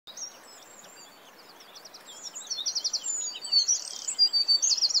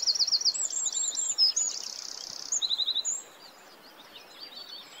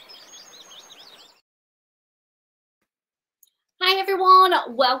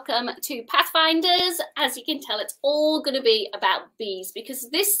welcome to Pathfinders. As you can tell, it's all going to be about bees because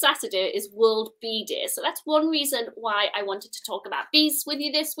this Saturday is World Bee Day. So that's one reason why I wanted to talk about bees with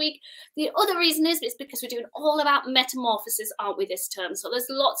you this week. The other reason is because we're doing all about metamorphosis, aren't we, this term? So there's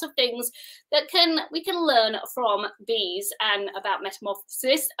lots of things that we can learn from bees and about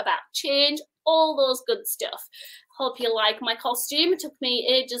metamorphosis, about change, all those good stuff. Hope you like my costume. It took me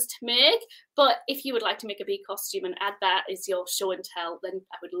ages to make, but if you would like to make a bee costume and add that as your show and tell, then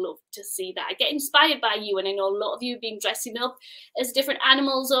I would love to see that. I get inspired by you, and I know a lot of you have been dressing up as different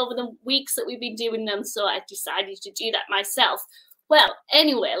animals over the weeks that we've been doing them, so I decided to do that myself. Well,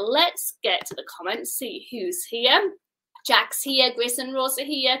 anyway, let's get to the comments, see who's here. Jack's here, Grace and Rose are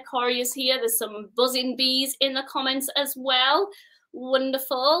here, Corey is here. There's some buzzing bees in the comments as well.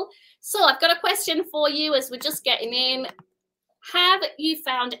 Wonderful. So I've got a question for you as we're just getting in. Have you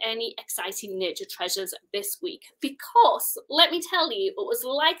found any exciting nature treasures this week? Because let me tell you, it was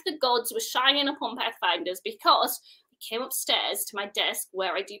like the gods were shining upon Pathfinders, because I came upstairs to my desk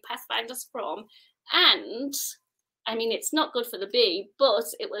where I do Pathfinders from, and I mean, it's not good for the bee, but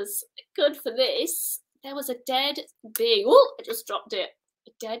it was good for this. There was a dead bee. Oh, I just dropped it.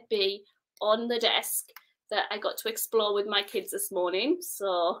 A dead bee on the desk that I got to explore with my kids this morning.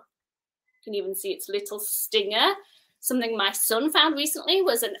 So you can even see its little stinger. Something my son found recently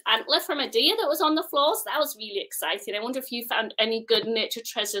was an antler from a deer that was on the floor. So that was really exciting. I wonder if you found any good nature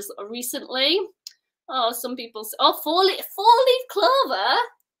treasures recently. Oh, some people say, oh, four-leaf clover.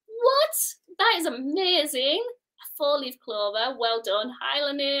 What? That is amazing. A four-leaf clover. Well done. Hi,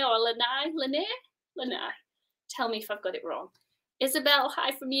 Lene or Lanai. Lanai. Tell me if I've got it wrong. Isabel,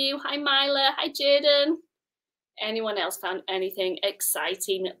 hi from you. Hi, Myla. Hi, Jaden. Anyone else found anything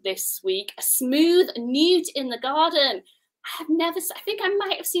exciting this week? A smooth newt in the garden. I think I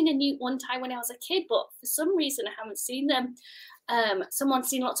might have seen a newt one time when I was a kid, but for some reason I haven't seen them. Someone's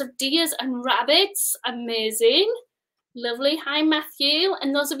seen lots of deers and rabbits. Amazing. Lovely. Hi, Matthew.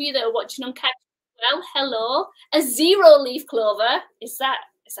 And those of you that are watching on camera, well, hello. A zero-leaf clover. Is that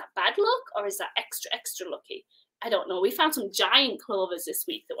bad luck or is that extra lucky? I don't know. We found some giant clovers this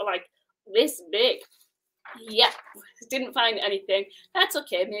week that were like this big. Yeah, didn't find anything. That's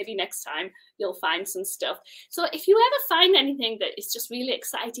okay. Maybe next time you'll find some stuff. So if you ever find anything that is just really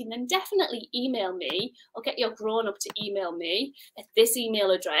exciting, then definitely email me or get your grown-up to email me at this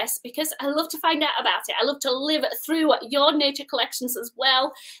email address, because I love to find out about it. I love to live through your nature collections as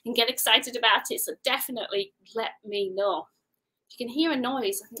well and get excited about it. So definitely let me know. If you can hear a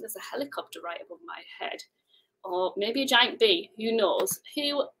noise, I think there's a helicopter right above my head, or maybe a giant bee. Who knows?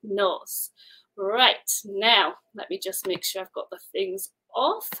 Who knows? Right, now let me just make sure I've got the things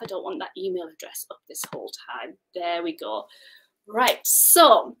off. I don't want that email address up this whole time. There we go. Right,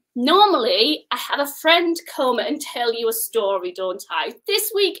 so normally I have a friend come and tell you a story, don't I?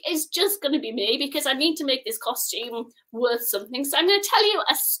 This week is just going to be me because I need to make this costume worth something. So I'm going to tell you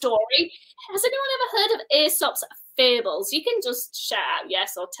a story. Has anyone ever heard of Aesop's fables? You can just shout out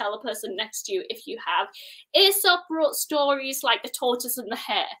yes or tell the person next to you if you have. Aesop wrote stories like The Tortoise and the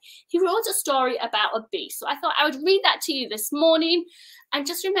Hare. He wrote a story about a bee. So I thought I would read that to you this morning. And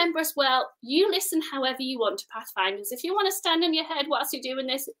just remember as well, you listen however you want to Pathfinders. If you want to stand on your head whilst you're doing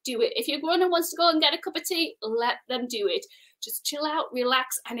this, do it. If your grown-up wants to go and get a cup of tea, let them do it. Just chill out,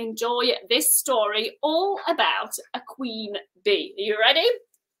 relax, and enjoy this story all about a queen bee. Are you ready?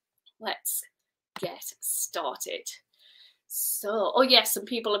 Let's get started. So, oh yes, some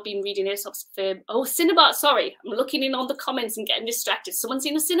people have been reading Aesop's fable. Oh, Cinnabar, sorry, I'm looking in on the comments and getting distracted. Someone's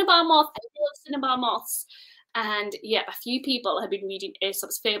seen a Cinnabar moth. I love Cinnabar moths. And yeah, a few people have been reading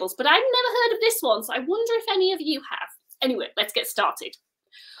Aesop's fables, but I've never heard of this one, so I wonder if any of you have. Anyway, let's get started.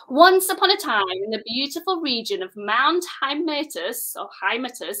 Once upon a time, in the beautiful region of Mount Hymettus,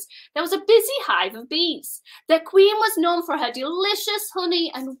 there was a busy hive of bees. Their queen was known for her delicious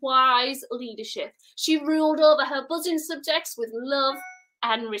honey and wise leadership. She ruled over her buzzing subjects with love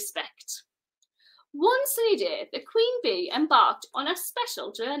and respect. One sunny day, the queen bee embarked on a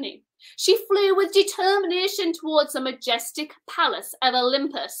special journey. She flew with determination towards the majestic palace of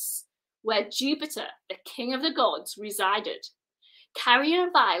Olympus, where Jupiter, the king of the gods, resided. Carrying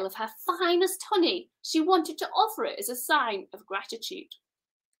a vial of her finest honey, she wanted to offer it as a sign of gratitude.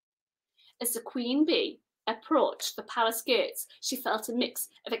 As the queen bee approached the palace gates, she felt a mix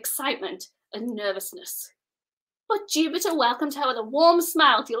of excitement and nervousness. But Jupiter welcomed her with a warm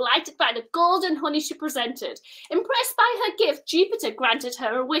smile, delighted by the golden honey she presented. Impressed by her gift, Jupiter granted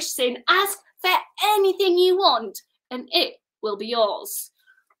her a wish, saying, "Ask for anything you want, and it will be yours."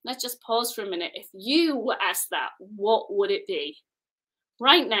 Let's just pause for a minute. If you were asked that, what would it be?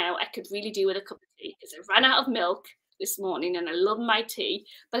 Right now, I could really do with a cup of tea because I ran out of milk. this morning and I love my tea,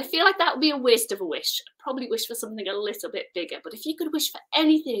 but I feel like that would be a waste of a wish. I'd probably wish for something a little bit bigger. But if you could wish for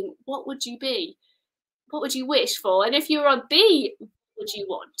anything, what would you be? What would you wish for? And if you were a bee, what would you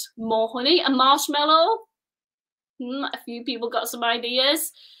want? More honey? A marshmallow? A few people got some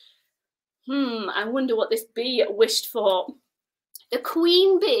ideas. I wonder what this bee wished for. The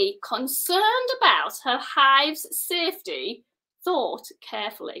queen bee, concerned about her hive's safety, thought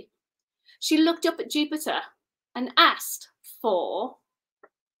carefully. She looked up at Jupiter and asked for,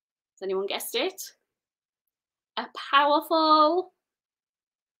 has anyone guessed it? A powerful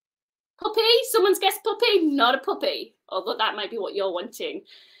puppy? Someone's guessed puppy? Not a puppy, although that might be what you're wanting.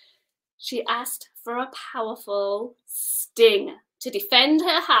 She asked for a powerful sting to defend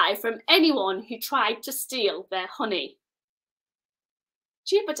her hive from anyone who tried to steal their honey.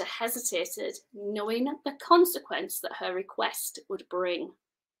 Jupiter hesitated, knowing the consequence that her request would bring.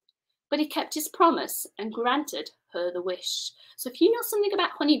 But he kept his promise and granted her the wish. So if you know something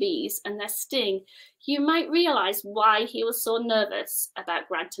about honeybees and their sting, you might realise why he was so nervous about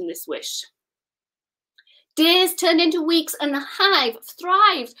granting this wish. Days turned into weeks and the hive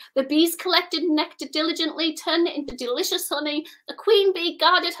thrived. The bees collected nectar diligently, turned it into delicious honey. The queen bee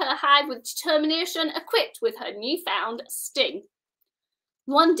guarded her hive with determination, equipped with her newfound sting.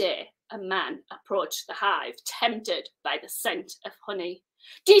 One day, a man approached the hive, tempted by the scent of honey.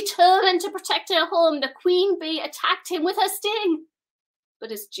 Determined to protect her home, the queen bee attacked him with her sting.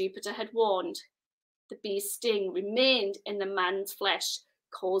 But as Jupiter had warned, the bee's sting remained in the man's flesh,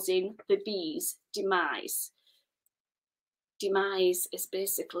 causing the bee's demise. Demise is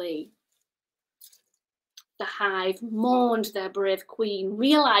basically the hive mourned their brave queen,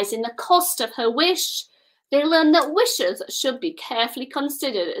 realising the cost of her wish. They learned that wishes should be carefully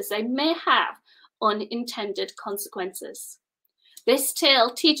considered as they may have unintended consequences. This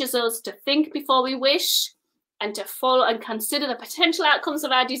tale teaches us to think before we wish and to follow and consider the potential outcomes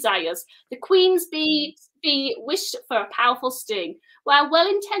of our desires. The queen's bee wished for a powerful sting. While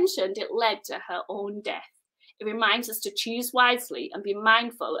well-intentioned, it led to her own death. It reminds us to choose wisely and be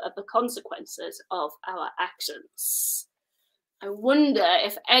mindful of the consequences of our actions. I wonder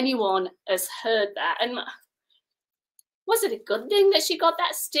if anyone has heard that. And was it a good thing that she got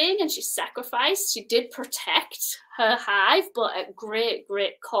that sting and she sacrificed? She did protect her hive, but at great,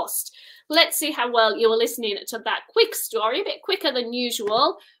 great cost. Let's see how well you were listening to that quick story, a bit quicker than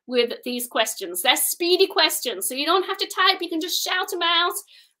usual with these questions. They're speedy questions, so you don't have to type. You can just shout them out.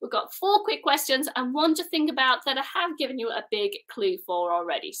 We've got 4 quick questions and one to think about that I have given you a big clue for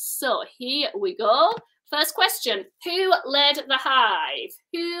already. So here we go. First question, who led the hive?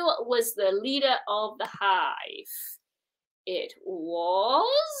 Who was the leader of the hive? It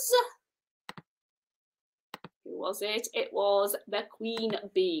was, who was it? It was the queen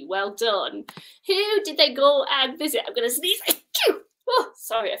bee. Well done. Who did they go and visit? I'm going to sneeze. Oh,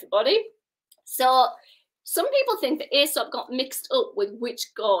 sorry, everybody. So some people think that Aesop got mixed up with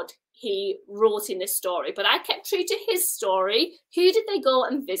which god he wrote in this story, but I kept true to his story. Who did they go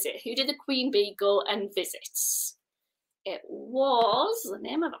and visit? Who did the queen bee go and visit? It was the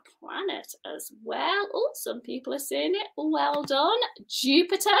name of a planet as well. Oh, some people are saying it. Well done.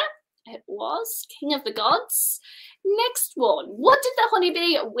 Jupiter. It was king of the gods. Next one. What did the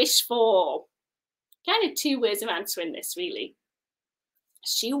honeybee wish for? Kind of 2 ways of answering this, really.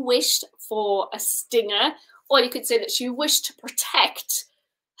 She wished for a stinger, or you could say that she wished to protect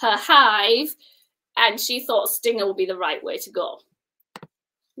her hive, and she thought stinger would be the right way to go.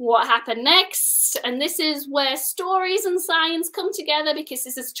 What happened next? And this is where stories and science come together, because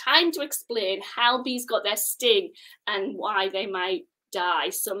this is trying to explain how bees got their sting and why they might die.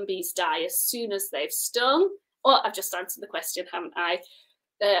 Some bees die as soon as they've stung. Oh, I've just answered the question, haven't I?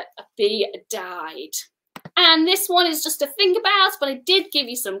 A bee died. And this one is just to think about, but I did give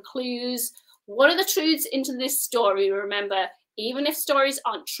you some clues. What are the truths into this story? Remember, even if stories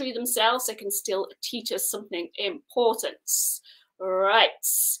aren't true themselves, they can still teach us something important. Right,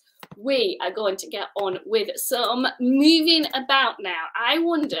 we are going to get on with some moving about now. I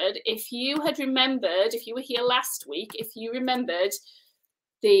wondered if you had remembered, if you were here last week, if you remembered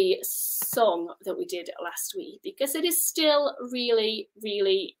the song that we did last week, because it is still really,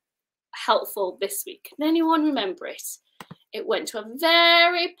 really helpful this week. Can anyone remember it? It went to a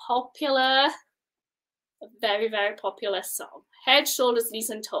very popular song. Head, shoulders, knees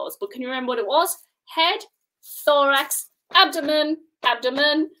and toes. But can you remember what it was? Head, thorax, abdomen,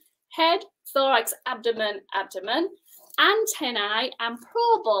 abdomen, head, thorax, abdomen, abdomen, antennae and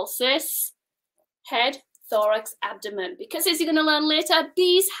proboscis, head, thorax, abdomen. Because as you're going to learn later,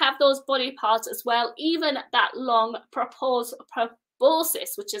 bees have those body parts as well, even that long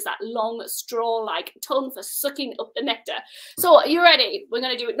proboscis, which is that long straw-like tongue for sucking up the nectar. So are you ready? We're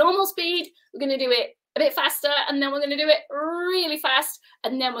going to do it normal speed, we're going to do it a bit faster, and then we're going to do it really fast,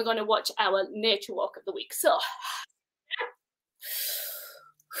 and then we're going to watch our nature walk of the week. So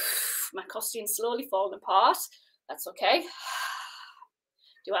my costume's slowly falling apart. That's okay.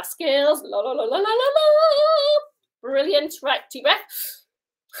 Do our scales. La, la, la, la, la, la, la. Brilliant. Right, deep breath.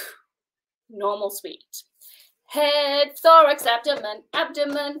 Normal speed. Head, thorax, abdomen,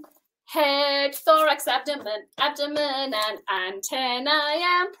 abdomen. Head, thorax, abdomen, abdomen, and antennae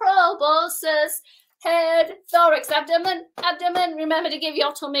and proboscis. Head, thorax, abdomen, abdomen. Remember to give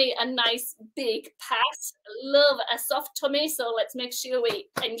your tummy a nice big pat. Love a soft tummy, so let's make sure we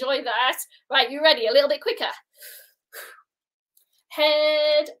enjoy that. Right, you ready? A little bit quicker.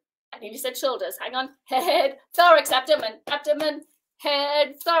 Head, I nearly said shoulders, hang on. Head, thorax, abdomen, abdomen.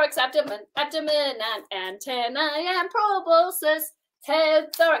 Head, thorax, abdomen, abdomen, and antennae and proboscis.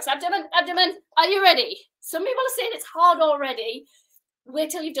 Head, thorax, abdomen, abdomen. Are you ready? Some people are saying it's hard already. Wait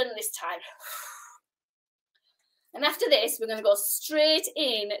till you've done it this time. And after this, we're going to go straight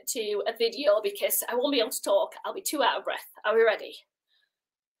into a video because I won't be able to talk. I'll be too out of breath. Are we ready?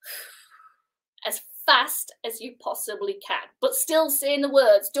 As fast as you possibly can, but still saying the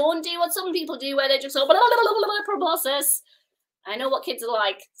words. Don't do what some people do where they just go blah, blah, blah, blah, blah, proboscis. I know what kids are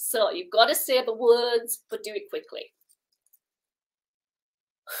like, so you've got to say the words, but do it quickly.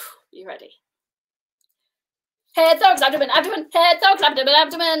 You ready? Head, thorax, abdomen, abdomen. Head, thorax, abdomen,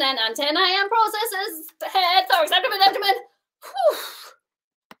 abdomen, and antennae and processes. Head, thorax, abdomen, abdomen. Whew.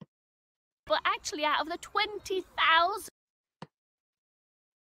 But actually, out of the 20,000.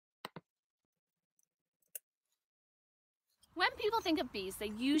 When people think of bees,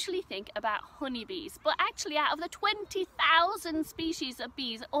 they usually think about honeybees, but actually out of the 20,000 species of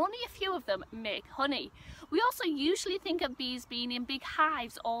bees, only a few of them make honey. We also usually think of bees being in big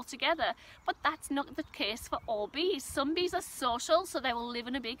hives all together, but that's not the case for all bees. Some bees are social, so they will live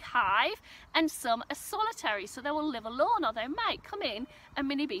in a big hive, and some are solitary, so they will live alone, or they might come in a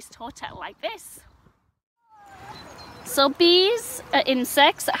mini beast hotel like this. So bees are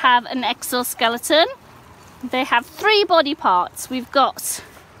insects that have an exoskeleton. They have 3 body parts. We've got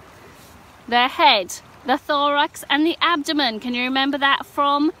their head, the thorax, and the abdomen. Can you remember that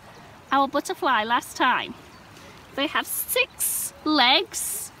from our butterfly last time? They have 6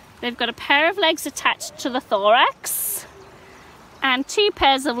 legs. They've got a pair of legs attached to the thorax and 2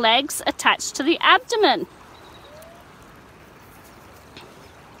 pairs of legs attached to the abdomen.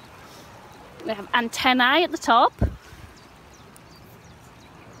 They have antennae at the top.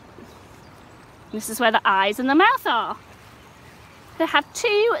 This is where the eyes and the mouth are. They have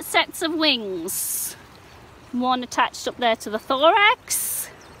 2 sets of wings. One attached up there to the thorax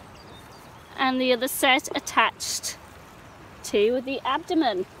and the other set attached to the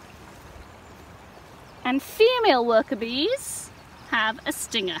abdomen. And female worker bees have a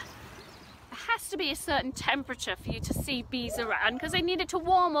stinger. There has to be a certain temperature for you to see bees around because they need it to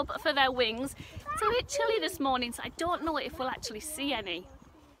warm up for their wings. It's a bit chilly this morning, so I don't know if we'll actually see any.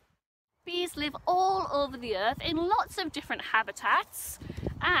 Bees live all over the earth in lots of different habitats,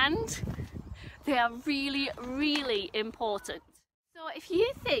 and they are really, really important. So if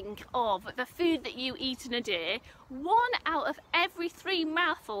you think of the food that you eat in a day, 1 out of every 3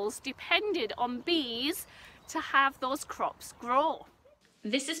 mouthfuls depended on bees to have those crops grow.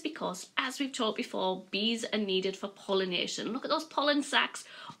 This is because, as we've talked before, bees are needed for pollination. Look at those pollen sacs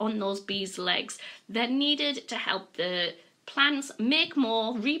on those bees' legs. They're needed to help the plants make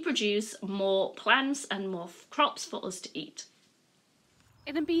more, reproduce more plants and more crops for us to eat.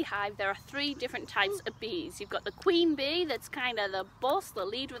 In a beehive there are 3 different types of bees. You've got the queen bee, that's kind of the boss, the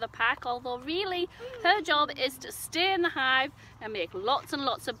leader of the pack, although really her job is to stay in the hive and make lots and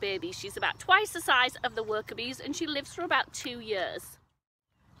lots of babies. She's about twice the size of the worker bees and she lives for about 2 years.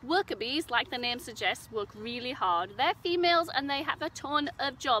 Worker bees, like the name suggests, work really hard. They're females and they have a ton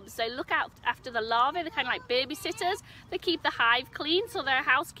of jobs. They look out after the larvae, they're kind of like babysitters. They keep the hive clean, so they're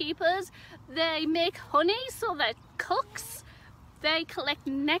housekeepers. They make honey, so they're cooks. They collect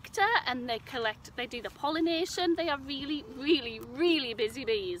nectar and they do the pollination. They are really, really, really busy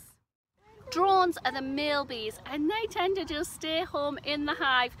bees. Drones are the male bees and they tend to just stay home in the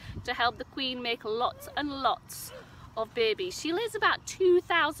hive to help the queen make lots and lots of babies. She lays about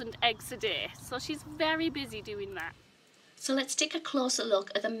 2,000 eggs a day, so she's very busy doing that. So let's take a closer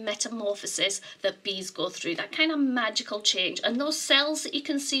look at the metamorphosis that bees go through, that kind of magical change. And those cells that you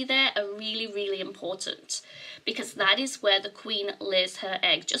can see there are really, really important because that is where the queen lays her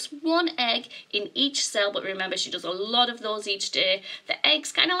egg. Just 1 egg in each cell, but remember she does a lot of those each day. The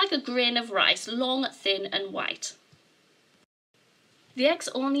egg's kind of like a grain of rice, long, thin and white. The egg's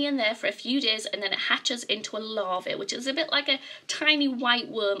only in there for a few days and then it hatches into a larva, which is a bit like a tiny white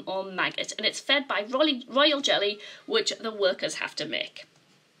worm or maggot, and it's fed by royal jelly, which the workers have to make.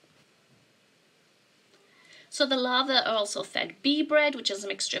 So the larvae are also fed bee bread, which is a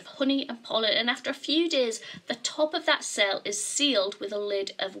mixture of honey and pollen, and after a few days, the top of that cell is sealed with a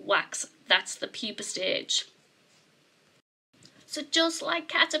lid of wax. That's the pupa stage. So just like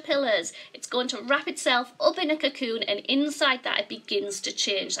caterpillars, it's going to wrap itself up in a cocoon, and inside that it begins to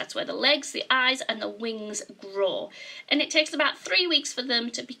change. That's where the legs, the eyes and the wings grow. And it takes about 3 weeks for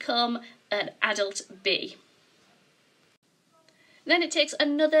them to become an adult bee. Then it takes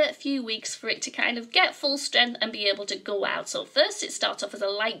another few weeks for it to kind of get full strength and be able to go out. So first it starts off as a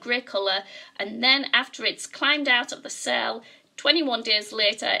light grey colour, and then after it's climbed out of the cell, 21 days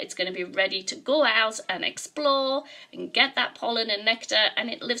later, it's going to be ready to go out and explore and get that pollen and nectar, and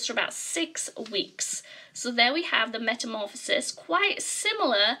it lives for about 6 weeks. So there we have the metamorphosis, quite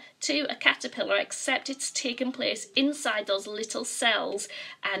similar to a caterpillar, except it's taken place inside those little cells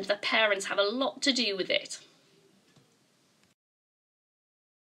and the parents have a lot to do with it.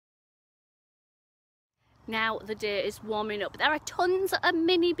 Now the day is warming up. There are tons of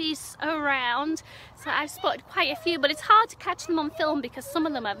mini bees around, so I've spotted quite a few, but it's hard to catch them on film because some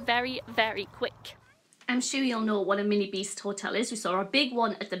of them are very, very quick. I'm sure you'll know what a mini beast hotel is. We saw a big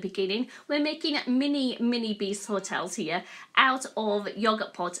one at the beginning. We're making mini beast hotels here out of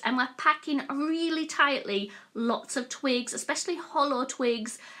yogurt pots, and we're packing really tightly lots of twigs, especially hollow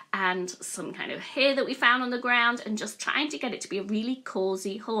twigs, and some kind of hay that we found on the ground, and just trying to get it to be a really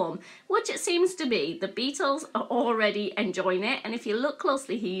cozy home, which it seems to be. The beetles are already enjoying it, and if you look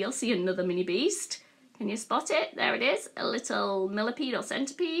closely here, you'll see another mini beast. Can you spot it? There it is, a little millipede or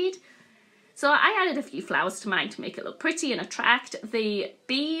centipede. So I added a few flowers to mine to make it look pretty and attract the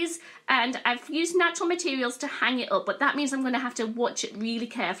bees, and I've used natural materials to hang it up, but that means I'm going to have to watch it really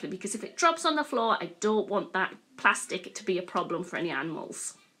carefully, because if it drops on the floor, I don't want that plastic to be a problem for any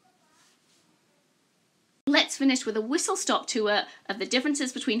animals. Let's finish with a whistle-stop tour of the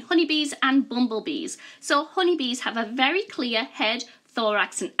differences between honeybees and bumblebees. So honeybees have a very clear head,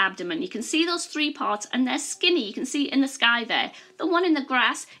 thorax and abdomen. You can see those 3 parts, and they're skinny. You can see in the sky there. The one in the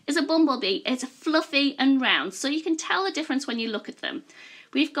grass is a bumblebee. It's fluffy and round, so you can tell the difference when you look at them.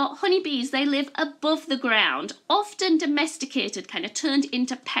 We've got honeybees. They live above the ground, often domesticated, kind of turned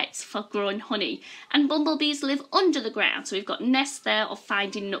into pets for growing honey. And bumblebees live under the ground, so we've got nests there of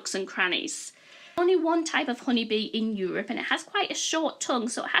finding nooks and crannies. Only one type of honeybee in Europe, and it has quite a short tongue,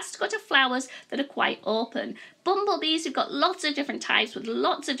 so it has to go to flowers that are quite open. Bumblebees, we've got lots of different types with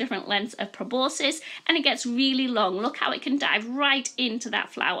lots of different lengths of proboscis, and it gets really long. Look how it can dive right into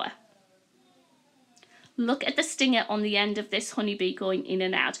that flower. Look at the stinger on the end of this honeybee going in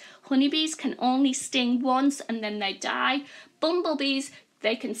and out. Honeybees can only sting once and then they die. Bumblebees,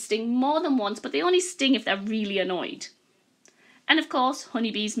 they can sting more than once, but they only sting if they're really annoyed. And of course,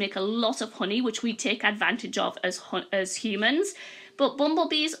 honeybees make a lot of honey, which we take advantage of as humans, but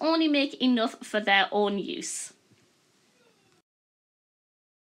bumblebees only make enough for their own use.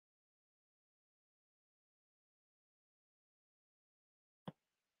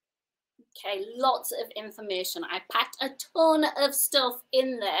 Okay, lots of information. I packed a ton of stuff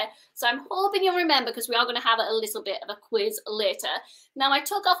in there, so I'm hoping you'll remember, because we are going to have a little bit of a quiz later. Now, I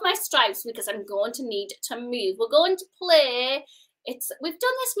took off my stripes because I'm going to need to move. We're going to play, we've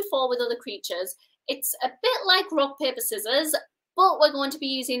done this before with other creatures. It's a bit like rock, paper, scissors, but we're going to be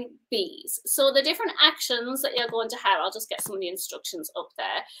using bees. So the different actions that you're going to have, I'll just get some of the instructions up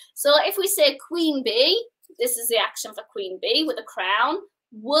there. So if we say queen bee, this is the action for queen bee with a crown.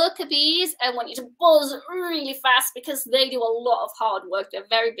 Worker bees, I want you to buzz really fast because they do a lot of hard work. They're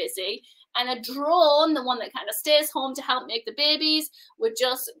very busy. And a drone, the one that kind of stays home to help make the babies, we're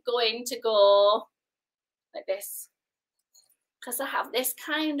just going to go like this, because I have this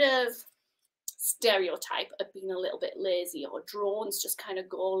kind of stereotype of being a little bit lazy, or drones just kind of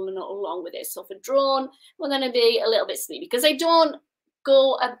go along with it. So for drone, we're going to be a little bit sleepy because they don't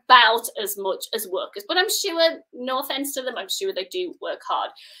go about as much as workers, but I'm sure, no offense to them, I'm sure they do work hard.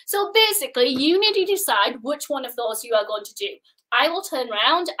 So basically, you need to decide which one of those you are going to do. I will turn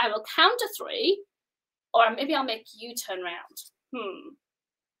around, I will count to 3, or maybe I'll make you turn around.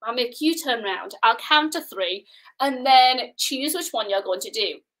 I'll make you turn around, I'll count to 3, and then choose which one you're going to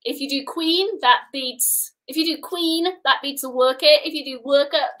do. If you do queen, that beats, if you do queen, that beats the worker. If you do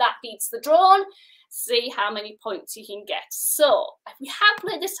worker, that beats the drone. See how many points you can get. So we have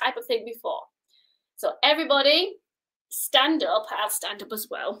played this type of thing before. So everybody stand up. I'll stand up as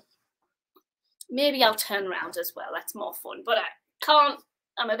well. Maybe I'll turn around as well. That's more fun. But I can't.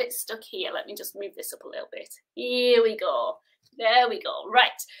 I'm a bit stuck here. Let me just move this up a little bit. Here we go. There we go. Right.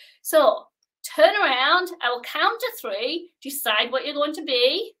 So turn around. I will count to 3. Decide what you're going to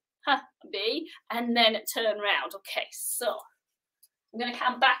be. Bee. And then turn around. Okay. So I'm going to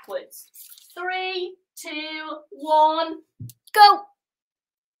count backwards. 3, 2, 1, go.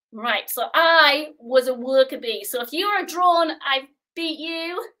 Right. So I was a worker bee. So if you were a drone, I beat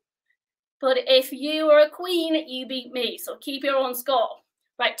you. But if you were a queen, you beat me. So keep your own score.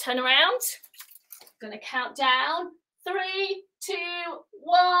 Right. Turn around. I'm going to count down. 3, 2,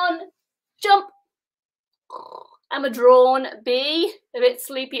 1, jump. I'm a drone bee, a bit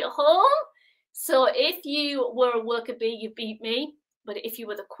sleepy at home. So if you were a worker bee, you beat me. But if you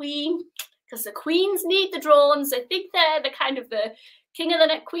were the queen, because the queens need the drones, I think they're the kind of the king of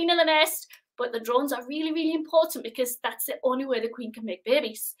the queen of the nest. But the drones are really, really important because that's the only way the queen can make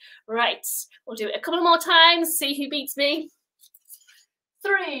babies. Right, we'll do it a couple more times. See who beats me.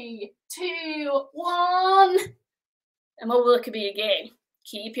 3, 2, 1. I'm a worker bee again.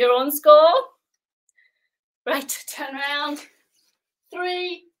 Keep your own score. Right, turn around.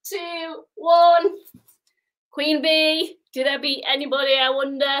 3, 2, 1. Queen bee. Did I beat anybody, I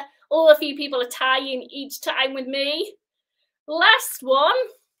wonder? Oh, a few people are tying each time with me. Last one.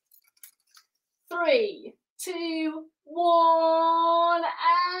 3, 2, 1,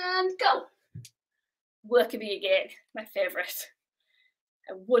 and go. Worker bee again, my favourite.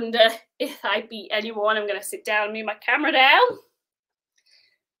 I wonder if I beat anyone. I'm going to sit down and move my camera down.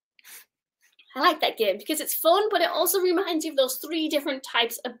 I like that game because it's fun, but it also reminds you of those 3 different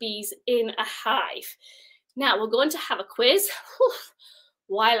types of bees in a hive. Now we're going to have a quiz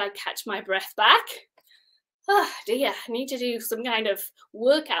while I catch my breath back. Oh dear, I need to do some kind of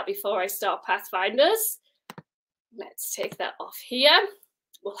workout before I start Pathfinders. Let's take that off here.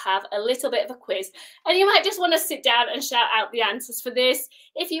 We'll have a little bit of a quiz. And you might just want to sit down and shout out the answers for this.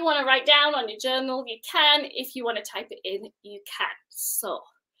 If you want to write down on your journal, you can. If you want to type it in, you can. So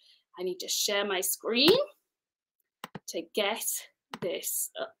I need to share my screen to get this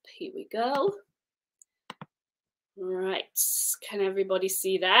up. Here we go. Right, can everybody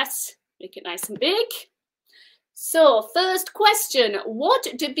see that? Make it nice and big. So first question, what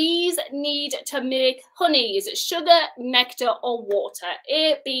do bees need to make honey? Is it sugar, nectar or water?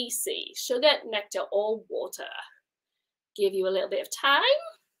 A, B, C, sugar, nectar or water? Give you a little bit of time.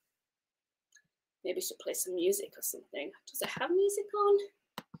 Maybe I should play some music or something. Does it have music on?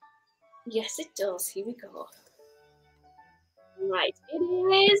 Yes, it does. Here we go. Right, it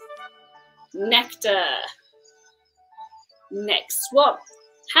is nectar. Next one.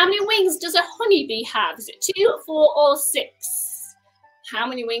 How many wings does a honeybee have? Is it 2, 4 or 6? How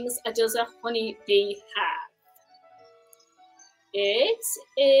many wings does a honeybee have? It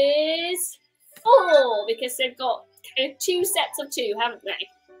is 4 because they've got 2 sets of 2, haven't they?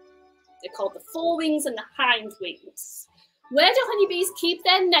 They're called the forewings and the hind wings. Where do honeybees keep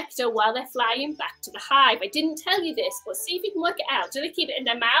their nectar while they're flying back to the hive? I didn't tell you this, but see if you can work it out. Do they keep it in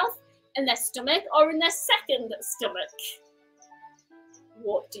their mouth, in their stomach, or in their second stomach?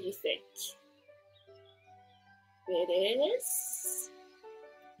 What do you think? It is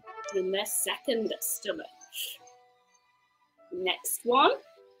in their second stomach. Next one.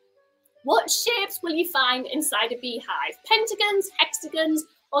 What shapes will you find inside a beehive? Pentagons, hexagons,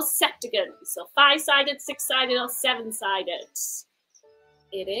 or septagons? So 5-sided, 6-sided, or 7-sided?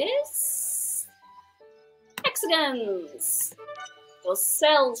 It is hexagons. Those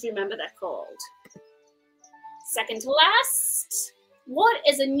cells, remember they're called. Second to last. What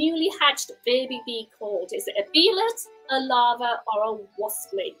is a newly hatched baby bee called? Is it a beelet, a larva, or a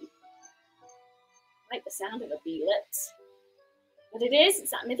waspling? I like the sound of a beelet. But it is,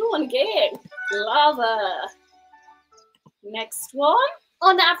 it's that middle one again. Larva. Next one.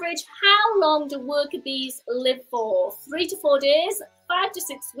 On average, how long do worker bees live for? 3 to 4 days, 5 to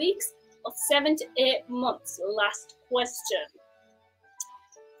 6 weeks, or 7 to 8 months? Last question.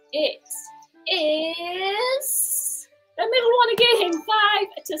 It is the middle one again,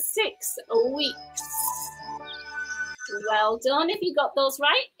 5 to 6 weeks. Well done if you got those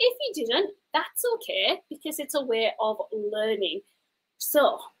right. If you didn't, that's okay because it's a way of learning.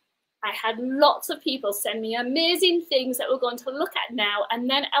 So I had lots of people send me amazing things that we're going to look at now, and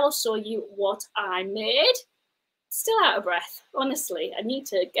then I will show you what I made. Still out of breath, honestly. I need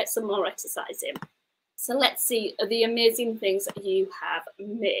to get some more exercise in. So let's see the amazing things that you have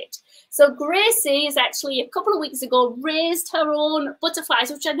made. So Gracie is actually a couple of weeks ago raised her own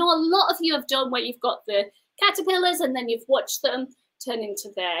butterflies, which I know a lot of you have done where you've got the caterpillars and then you've watched them turn into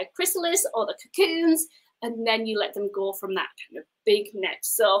their chrysalis or the cocoons, and then you let them go from that kind of big net.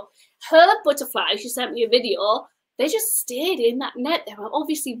 So her butterflies, she sent me a video, they just stayed in that net. They were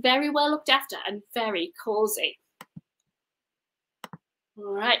obviously very well looked after and very cozy.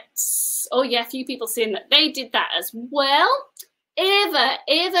 Right. Oh yeah, a few people saying that they did that as well.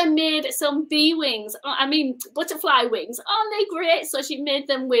 Ava made some bee wings. I mean, butterfly wings. Aren't they great? So she made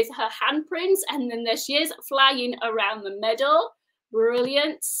them with her handprints, and then there she is flying around the meadow.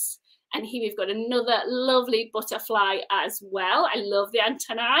 Brilliant. And here we've got another lovely butterfly as well. I love the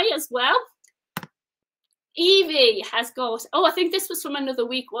antennae as well. Evie has got, oh, I think this was from another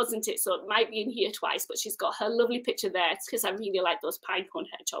week, wasn't it? So it might be in here twice, but she's got her lovely picture there. It's because I really like those pinecone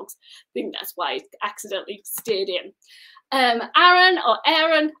hedgehogs. I think that's why it accidentally stayed in. Aaron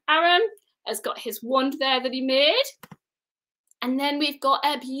has got his wand there that he made. And then we've got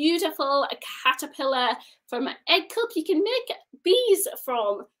a beautiful caterpillar from an egg cup. You can make bees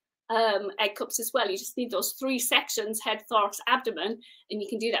from egg cups as well. You just need those 3 sections, head, thorax, abdomen, and you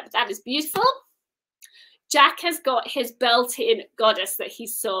can do that. But that is beautiful. Jack has got his built-in goddess that he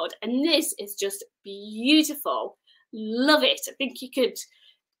sewed, and this is just beautiful. Love it. I think you could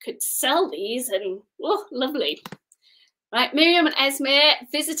sell these, and oh, lovely. Right, Miriam and Esme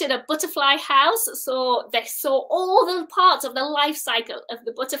visited a butterfly house, so they saw all the parts of the life cycle of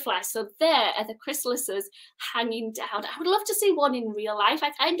the butterfly. So there are the chrysalises hanging down. I would love to see one in real life.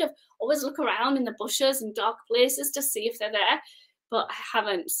 I kind of always look around in the bushes and dark places to see if they're there, but I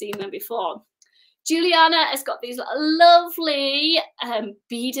haven't seen them before. Juliana has got these lovely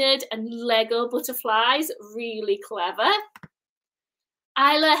beaded and Lego butterflies, really clever.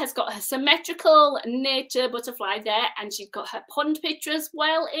 Isla has got her symmetrical nature butterfly there, and she's got her pond picture as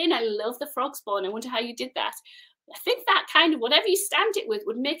well in. I love the frog spawn. I wonder how you did that. I think that kind of, whatever you stamped it with,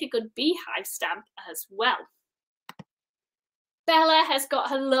 would make a good beehive stamp as well. Bella has got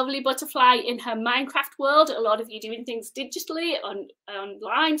her lovely butterfly in her Minecraft world. A lot of you doing things digitally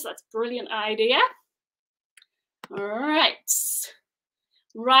online, so that's a brilliant idea. All right.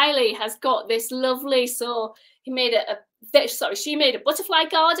 Riley has got this lovely, so he made she made a butterfly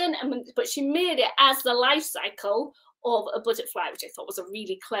garden, but she made it as the life cycle of a butterfly, which I thought was a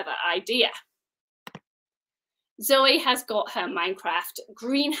really clever idea. Zoe has got her Minecraft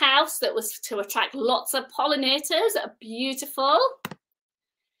greenhouse that was to attract lots of pollinators. Beautiful.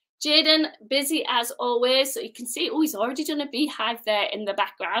 Jaden, busy as always. So you can see, oh, he's already done a beehive there in the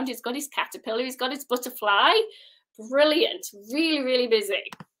background. He's got his caterpillar, he's got his butterfly. Brilliant, really, really busy.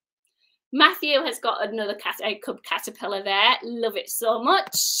 Matthew has got another egg cup caterpillar there. Love it so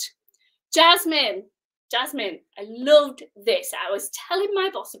much. Jasmine, I loved this. I was telling my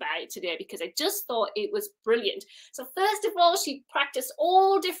boss about it today because I just thought it was brilliant. So first of all, she practiced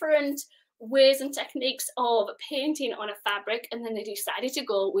all different ways and techniques of painting on a fabric, and then they decided to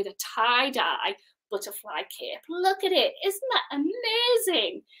go with a tie-dye butterfly cape. Look at it. Isn't that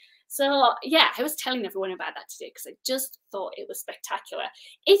amazing? So yeah, I was telling everyone about that today because I just thought it was spectacular.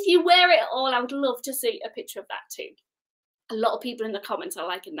 If you wear it at all, I would love to see a picture of that too. A lot of people in the comments are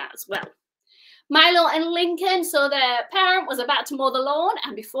liking that as well. Milo and Lincoln, so their parent was about to mow the lawn,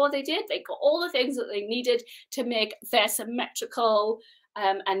 and before they did, they got all the things that they needed to make their symmetrical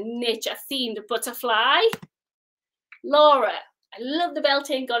and nature-themed butterfly. Laura, I love the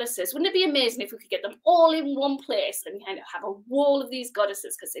built-in goddesses. Wouldn't it be amazing if we could get them all in one place and kind of have a wall of these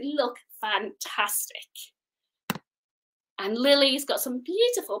goddesses because they look fantastic. And Lily's got some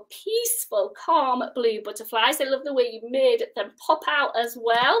beautiful, peaceful, calm blue butterflies. I love the way you made them pop out as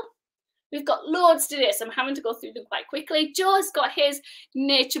well. We've got loads to this. I'm having to go through them quite quickly. Joe's got his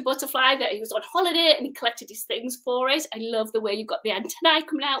nature butterfly that he was on holiday and he collected his things for it. I love the way you've got the antennae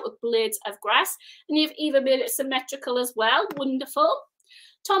coming out with blades of grass. And you've even made it symmetrical as well. Wonderful.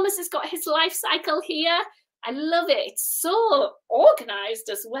 Thomas has got his life cycle here. I love it. It's so organised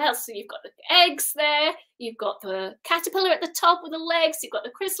as well. So you've got the eggs there. You've got the caterpillar at the top with the legs. You've got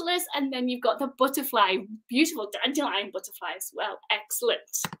the chrysalis. And then you've got the butterfly. Beautiful dandelion butterfly as well. Excellent.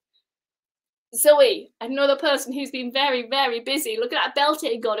 Zoe, another person who's been very, very busy. Look at that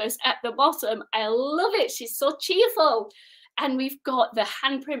belting goddess at the bottom. I love it. She's so cheerful. And we've got the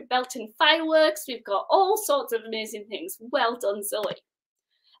handprint belting fireworks. We've got all sorts of amazing things. Well done, Zoe.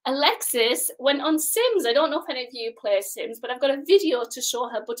 Alexis went on Sims. I don't know if any of you play Sims, but I've got a video to show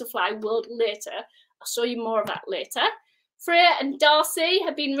her butterfly world later. I'll show you more of that later. Freya and Darcy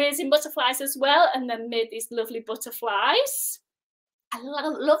have been raising butterflies as well, and then made these lovely butterflies. I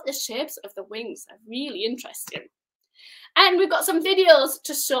love the shapes of the wings. They're really interesting. And we've got some videos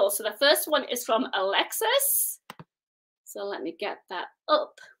to show. So the first one is from Alexis. So let me get that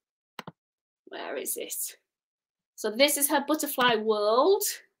up. Where is it? So this is her butterfly world.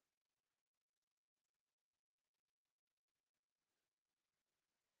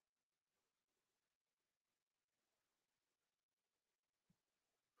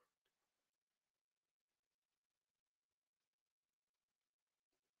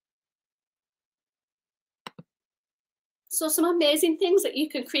 So some amazing things that you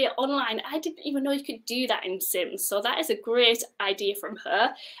can create online. I didn't even know you could do that in Sims. So that is a great idea from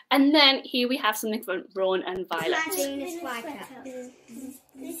her. And then here we have something from Rowan and Violet.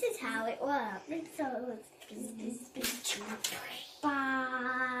 This is how it works. So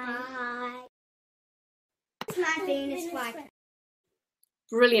bye. It's my Venus flytrap.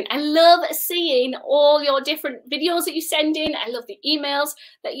 Brilliant. I love seeing all your different videos that you send in. I love the emails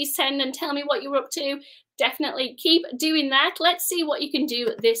that you send and tell me what you're up to. Definitely keep doing that. Let's see what you can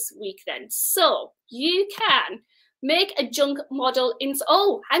do this week then. So you can make a junk model in...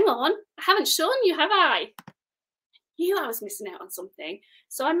 Oh, hang on. I haven't shown you, have I? I was missing out on something.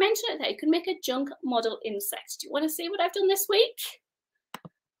 So I mentioned it there. You can make a junk model insect. Do you want to see what I've done this week?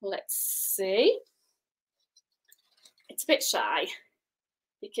 Let's see. It's a bit shy,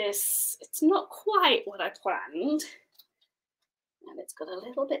 because it's not quite what I planned, and it's got a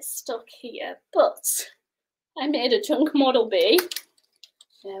little bit stuck here, but I made a junk model bee.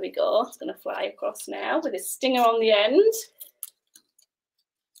 There we go. It's going to fly across now with a stinger on the end.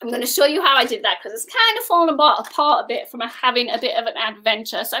 I'm going to show you how I did that because it's kind of fallen apart a bit from having a bit of an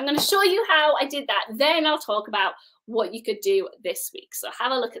adventure. So I'm going to show you how I did that. Then I'll talk about what you could do this week. So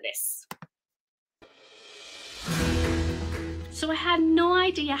have a look at this. So I had no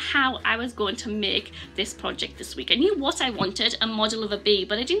idea how I was going to make this project this week. I knew what I wanted, a model of a bee,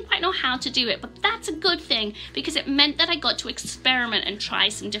 but I didn't quite know how to do it. But that's a good thing because it meant that I got to experiment and try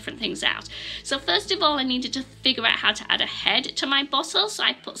some different things out. So first of all, I needed to figure out how to add a head to my bottle. So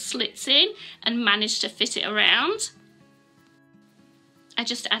I put slits in and managed to fit it around. I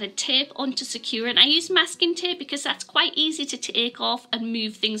just added tape on to secure it. And I used masking tape because that's quite easy to take off and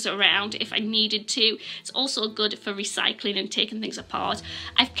move things around if I needed to. It's also good for recycling and taking things apart.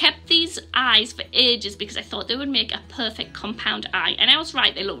 I've kept these eyes for ages because I thought they would make a perfect compound eye. And I was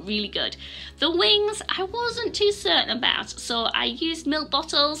right, they look really good. The wings, I wasn't too certain about. So I used milk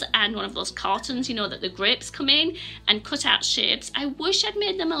bottles and one of those cartons, you know, that the grapes come in, and cut out shapes. I wish I'd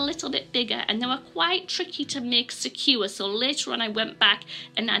made them a little bit bigger, and they were quite tricky to make secure. So later on I went back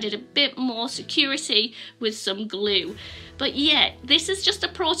and added a bit more security with some glue. But yeah, this is just a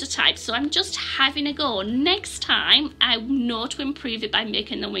prototype, so I'm just having a go. Next time I know to improve it by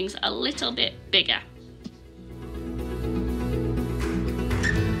making the wings a little bit bigger.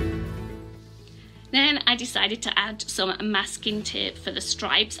 Then I decided to add some masking tape for the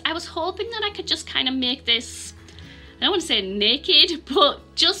stripes. I was hoping that I could just kind of make this, I don't want to say naked, but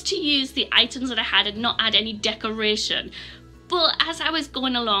just to use the items that I had and not add any decoration. But as I was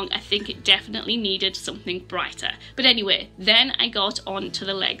going along, I think it definitely needed something brighter. But anyway, then I got on to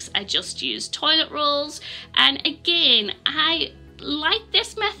the legs. I just used toilet rolls. And again, I like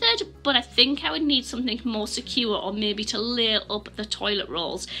this method, but I think I would need something more secure, or maybe to layer up the toilet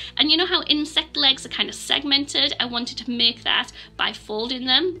rolls. And you know how insect legs are kind of segmented? I wanted to make that by folding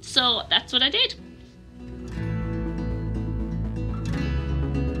them. So that's what I did.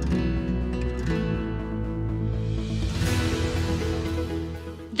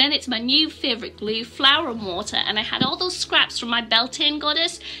 Then it's my new favourite glue, flour and water, and I had all those scraps from my Beltane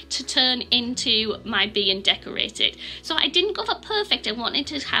goddess to turn into my bee and decorate it. So I didn't go for perfect, I wanted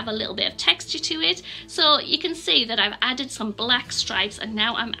to have a little bit of texture to it. So you can see that I've added some black stripes, and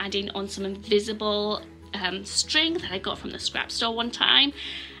now I'm adding on some invisible string that I got from the scrap store one time.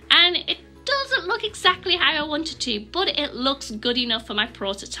 And it doesn't look exactly how I wanted to, but it looks good enough for my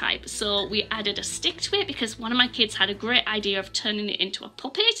prototype. So we added a stick to it because one of my kids had a great idea of turning it into a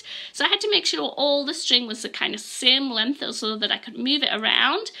puppet. So I had to make sure all the string was the kind of same length so that I could move it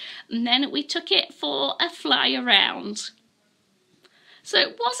around. And then we took it for a fly around. So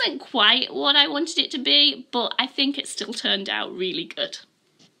it wasn't quite what I wanted it to be, but I think it still turned out really good.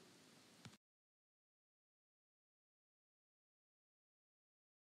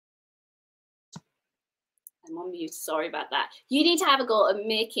 I'm on mute, sorry about that. You need to have a go at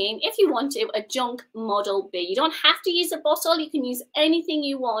making, if you want to, a junk model bee. You don't have to use a bottle, you can use anything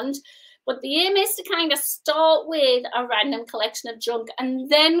you want, but the aim is to kind of start with a random collection of junk and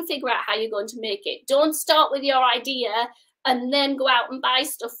then figure out how you're going to make it. Don't start with your idea and then go out and buy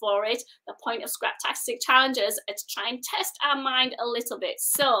stuff for it. The point of scraptastic challenges is to try and test our mind a little bit.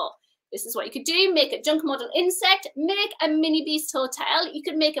 So this is what you could do. Make a junk model insect, make a mini beast hotel. You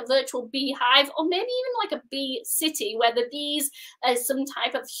could make a virtual beehive, or maybe even like a bee city where the bees are some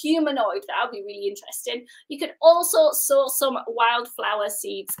type of humanoid. That would be really interesting. You could also sow some wildflower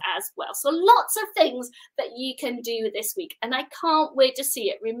seeds as well. So lots of things that you can do this week, and I can't wait to see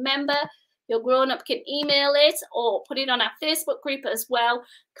it. Remember, your grown-up can email it or put it on our Facebook group as well.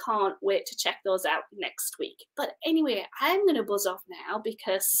 Can't wait to check those out next week. But anyway, I'm going to buzz off now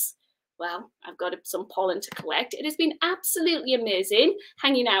because, well, I've got some pollen to collect. It has been absolutely amazing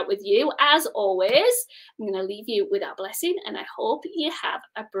hanging out with you, as always. I'm going to leave you with our blessing, and I hope you have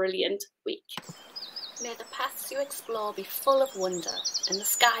a brilliant week. May the paths you explore be full of wonder, and the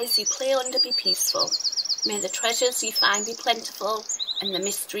skies you play under be peaceful. May the treasures you find be plentiful, and the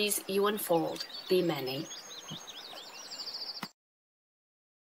mysteries you unfold be many.